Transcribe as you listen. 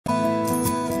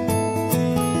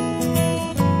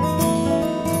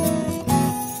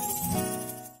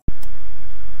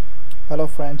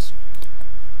friends,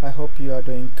 I hope you are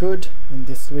doing good. In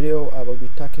this video I will be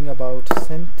talking about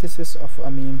synthesis of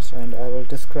amines, and I will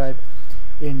describe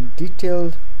in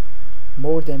detail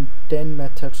more than 10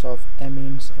 methods of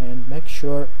amines, and make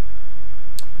sure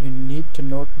you need to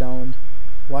note down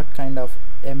what kind of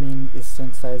amine is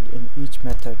synthesized in each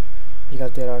method,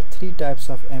 because there are 3 types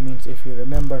of amines, if you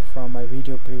remember from my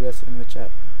video previous in which I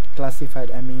classified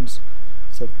amines.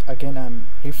 So again I'm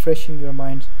refreshing your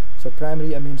minds. So primary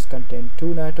amines contain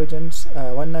 2 nitrogens,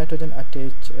 1 nitrogen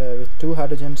attached with 2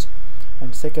 hydrogens,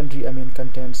 and secondary amine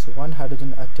contains 1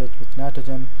 hydrogen attached with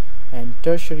nitrogen, and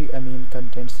tertiary amine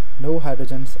contains no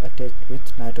hydrogens attached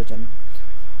with nitrogen.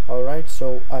 Alright,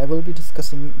 so I will be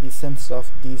discussing the sense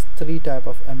of these 3 types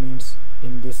of amines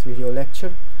in this video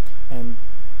lecture, and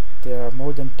there are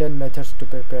more than 10 methods to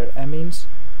prepare amines.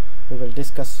 We will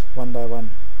discuss one by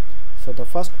one. So the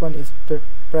first one is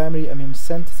primary amine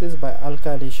synthesis by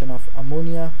alkylation of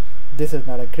ammonia. This is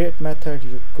not a great method.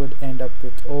 You could end up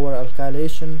with over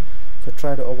alkylation, so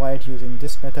try to avoid using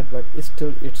this method, but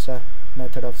still it's a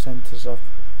method of synthesis of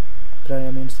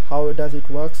primary amines. How does it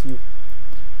works? You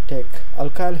take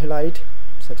alkyl halide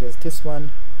such as this one,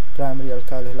 primary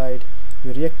alkyl halide,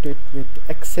 you react it with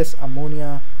excess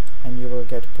ammonia and you will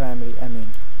get primary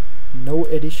amine. No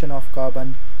addition of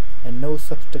carbon and no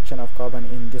substitution of carbon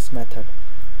in this method.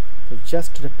 So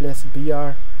just replace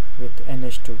Br with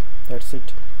NH2. That's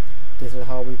it. This is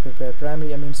how we prepare primary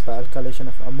amines by alkylation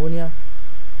of ammonia.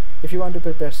 If you want to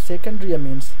prepare secondary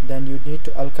amines, then you need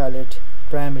to alkylate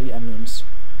primary amines.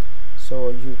 So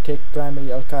you take primary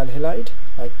alkyl halide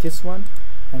like this one,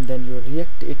 and then you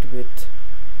react it with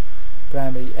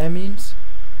primary amines.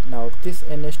 Now this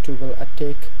NH2 will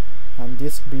attack on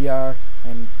this Br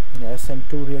and in a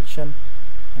SN2 reaction,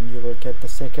 and you will get the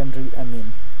secondary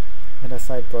amine, and a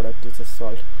side product is a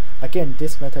salt. Again,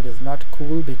 this method is not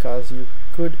cool because you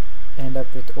could end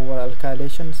up with over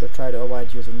alkylation, so try to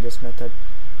avoid using this method,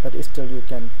 but still you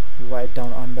can write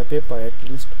down on the paper at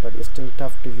least, but it's still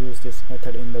tough to use this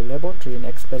method in the laboratory in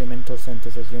experimental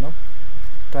synthesis,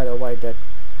 try to avoid that.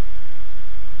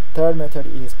 Third method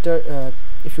is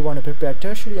if you want to prepare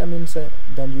tertiary amines,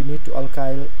 then you need to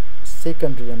alkyl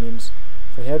secondary amines.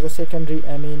 So here's the secondary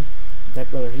amine that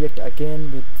will react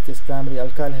again with this primary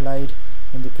alkyl halide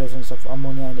in the presence of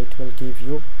ammonia, and it will give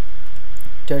you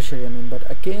tertiary amine. But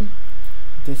again,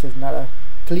 this is not a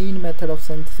clean method of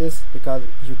synthesis because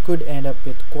you could end up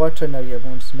with quaternary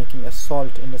amines, making a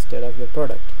salt instead of your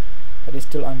product, but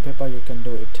still on paper you can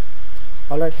do it.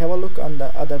 Alright, have a look on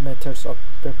the other methods of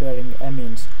preparing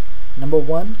amines. Number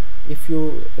 1, if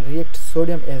you react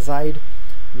sodium azide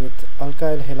with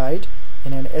alkyl halide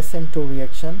in an SN2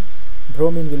 reaction,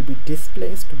 bromine will be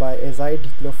displaced by azide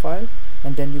nucleophile,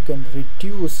 and then you can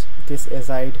reduce this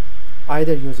azide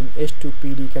either using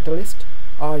H2PD catalyst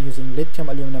or using lithium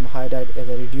aluminum hydride as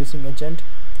a reducing agent.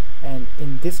 And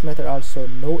in this method also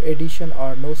no addition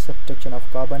or no subtraction of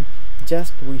carbon,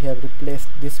 just we have replaced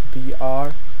this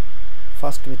Br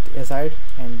first with azide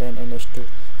and then NH2.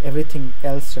 Everything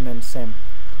else remains same.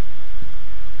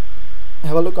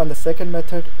 Have a look on the second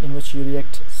method, in which you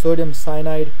react sodium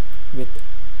cyanide with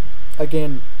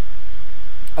again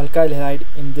alkyl halide.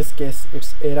 In this case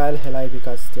it's aryl halide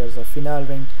because there's a phenyl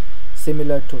ring.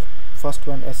 Similar to first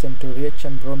one, SN2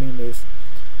 reaction, bromine is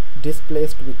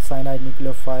displaced with cyanide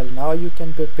nucleophile. Now you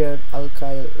can prepare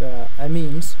alkyl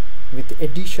amines with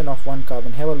addition of 1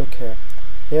 carbon. Have a look here.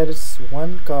 Here is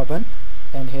 1 carbon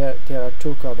and here there are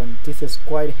 2 carbon. This is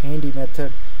quite handy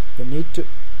method. You need to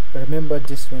remember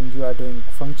this when you are doing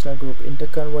functional group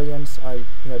interconversions, or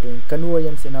you are doing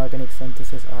conversions in organic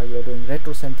synthesis, or you are doing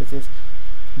retrosynthesis.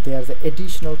 There's an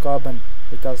additional carbon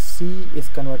because C is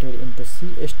converted into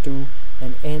CH2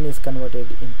 and N is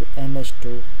converted into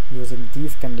NH2 using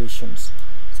these conditions.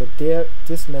 So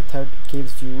this method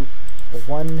gives you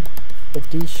 1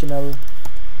 additional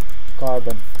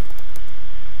carbon.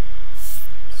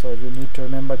 So you need to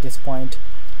remember this point.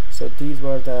 So these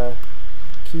were the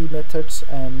key methods,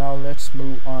 and now let's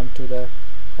move on to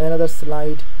another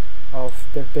slide of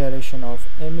preparation of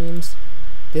amines.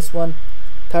 This one,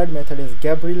 third method, is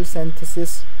Gabriel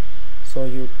synthesis. So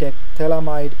you take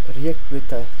phthalimide, react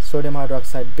with a sodium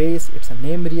hydroxide base. It's a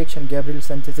name reaction, Gabriel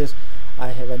synthesis. I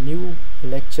have a new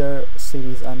lecture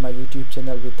series on my YouTube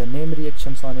channel with the name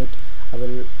reactions on it. I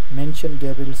will mention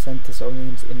Gabriel synthesis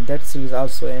amines in that series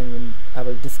also, and I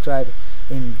will describe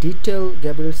in detail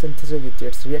Gabriel synthesis with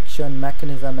its reaction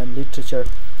mechanism and literature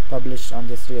published on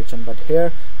this reaction. But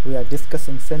here we are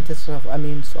discussing synthesis of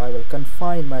amines, so I will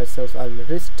confine myself, I will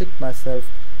restrict myself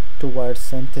towards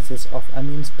synthesis of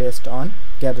amines based on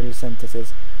Gabriel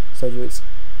synthesis. So you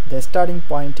The starting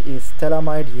point is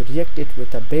phthalimide. You react it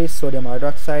with a base, sodium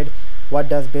hydroxide. What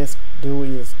does base do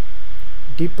is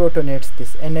deprotonates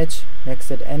this NH,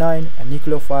 makes it anion, a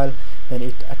nucleophile, then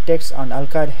it attacks on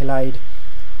alkyl halide,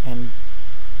 and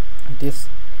this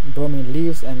bromine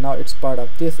leaves, and now it's part of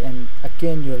this, and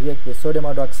again you react with sodium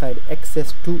hydroxide,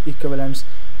 excess 2 equivalents,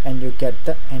 and you get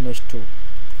the NH2.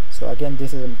 So again,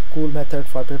 this is a cool method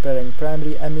for preparing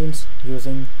primary amines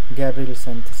using Gabriel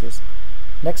synthesis.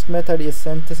 Next method is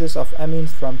synthesis of amines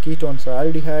from ketones or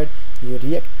aldehyde. You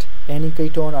react any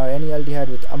ketone or any aldehyde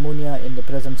with ammonia in the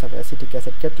presence of acetic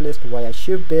acid catalyst via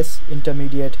Schiff base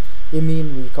intermediate,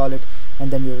 amine we call it,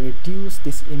 and then you reduce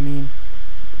this amine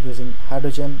using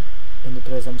hydrogen in the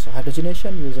presence of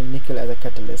hydrogenation using nickel as a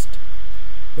catalyst.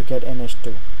 You get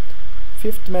NH2.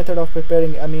 Fifth method of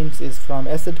preparing amines is from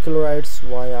acid chlorides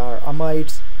via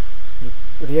amides.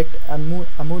 You react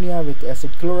ammonia with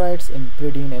acid chlorides in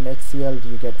pyridine and HCl,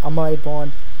 you get amide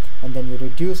bond, and then you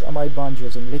reduce amide bond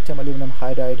using lithium aluminum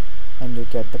hydride, and you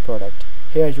get the product.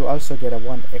 Here you also get a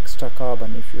 1 extra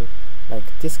carbon. If you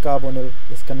like, this carbonyl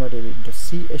is converted into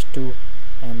CH2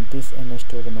 and this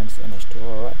NH2 remains NH2.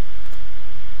 Alright.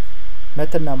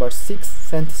 Method number 6,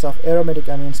 synthesis of aromatic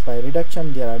amines by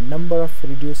reduction. There are a number of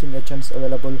reducing agents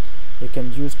available you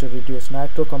can use to reduce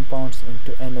nitro compounds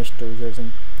into NH2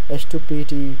 using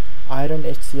H2PT, iron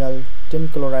HCl, tin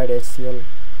chloride HCl.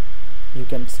 You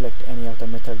can select any of the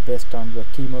method based on your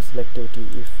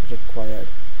chemoselectivity if required.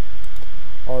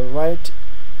 Alright,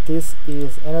 this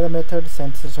is another method.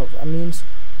 Synthesis of amines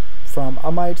from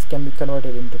amides can be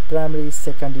converted into primary,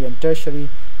 secondary and tertiary.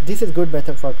 This is good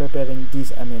method for preparing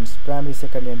these amines, primary,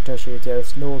 secondary and tertiary. There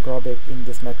is no drawback in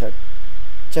this method,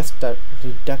 just a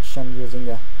reduction using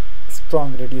a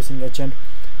strong reducing agent.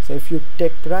 So if you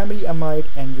take primary amide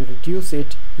and you reduce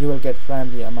it, you will get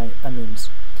primary amines.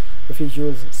 If you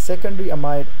use secondary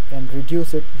amide and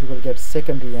reduce it, you will get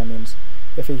secondary amines.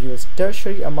 If you use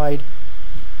tertiary amide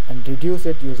and reduce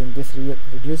it using this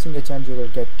reducing agent, you will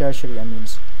get tertiary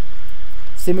amines.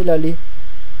 Similarly,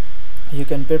 you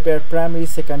can prepare primary,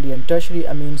 secondary and tertiary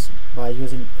amines by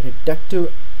using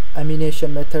reductive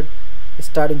amination method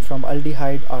starting from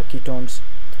aldehyde or ketones.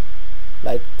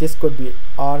 Like this could be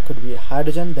R, could be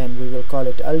hydrogen, then we will call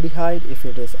it aldehyde. If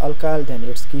it is alkyl, then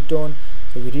it's ketone.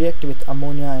 So you react with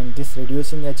ammonia and this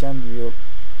reducing agent, you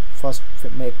first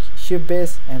make Schiff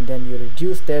base and then you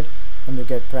reduce that and you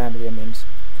get primary amines.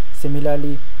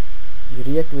 Similarly, you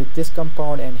react with this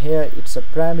compound and here it's a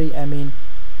primary amine.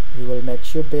 You will make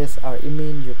Schiff base or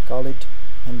amine, you call it,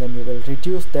 and then you will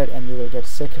reduce that and you will get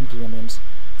secondary amines.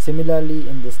 Similarly,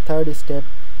 in this third step,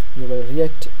 you will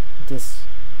react this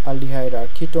aldehyde or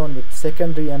ketone with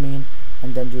secondary amine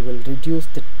and then you will reduce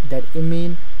that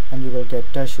amine and you will get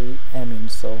tertiary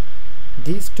amines. So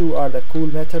these two are the cool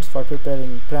methods for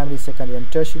preparing primary, secondary and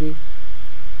tertiary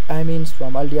amines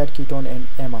from aldehyde, ketone and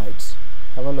amides.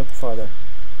 Have a look further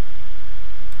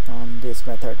on this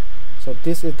method. So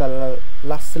this is the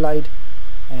last slide,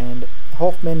 and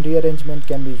Hofmann rearrangement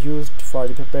can be used for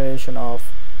the preparation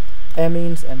of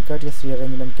amines and Curtius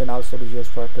rearrangement can also be used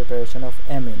for preparation of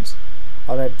amines.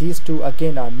 Alright, these two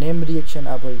again are name reaction.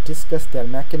 I will discuss their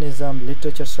mechanism,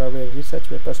 literature survey, research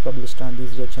papers published on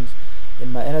these reactions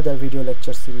in my another video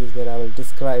lecture series where I will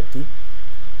describe the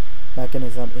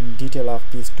mechanism in detail of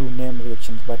these two name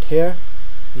reactions. But here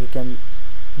you can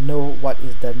know what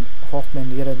is the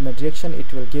Hofmann rearrangement reaction.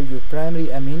 It will give you primary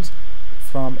amines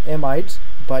from amides,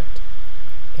 but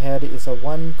here is a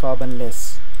 1 carbon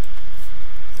less.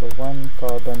 So 1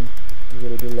 carbon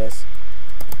will be less.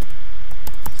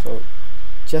 So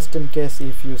just in case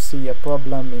if you see a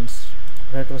problem in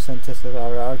retrosynthesis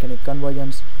or organic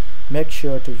conversions, make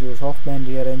sure to use Hofmann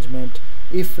rearrangement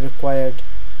if required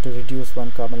to reduce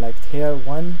 1 carbon. Like here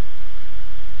 1,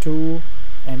 2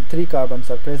 and 3 carbons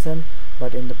are present,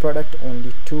 but in the product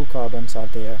only 2 carbons are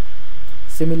there.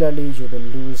 Similarly, you will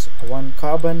lose 1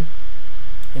 carbon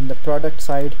in the product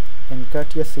side in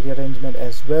Curtius rearrangement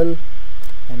as well,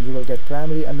 and you will get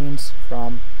primary amines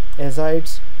from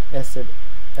azides,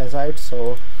 azides.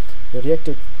 So you react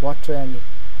it water and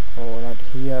not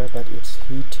here, but it's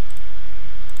heat,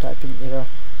 typing error,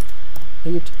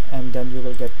 heat, and then you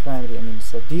will get primary amines.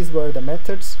 So these were the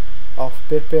methods of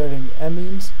preparing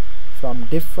amines from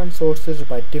different sources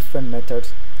by different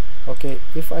methods. Okay,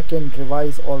 if I can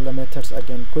revise all the methods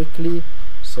again quickly.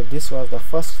 So this was the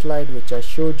first slide which I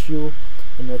showed you,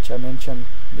 in which I mentioned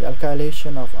the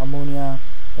alkylation of ammonia,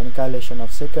 then alkylation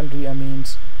of secondary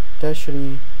amines,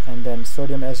 tertiary, and then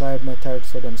sodium azide method,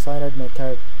 sodium cyanide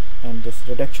method, and this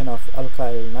reduction of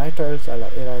alkyl nitriles,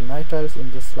 aryl nitriles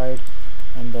in this slide.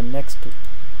 And then next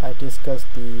I discussed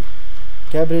the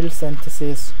Gabriel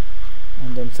synthesis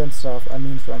and then synthesis of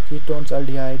amines from ketones,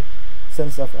 aldehyde,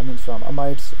 synthesis of amines from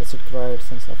amides, acid chloride,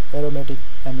 synthesis of aromatic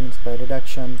amines by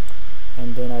reduction,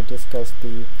 and then I discussed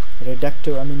the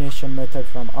reductive amination method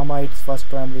from amides, first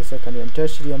primary, secondary and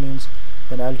tertiary amines,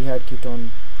 then aldehyde ketone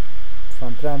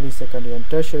from primary, secondary and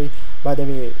tertiary. By the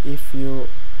way, if you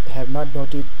have not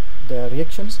noted the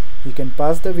reactions, you can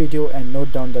pause the video and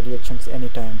note down the reactions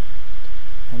anytime.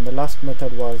 And the last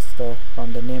method was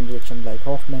from the name reaction like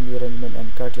Hoffman rearrangement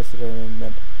and Curtis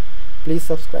rearrangement. Please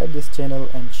subscribe this channel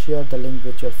and share the link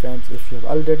with your friends. If you have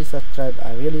already subscribed,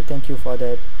 I really thank you for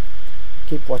that.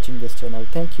 Keep watching this channel.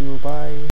 Thank you. Bye.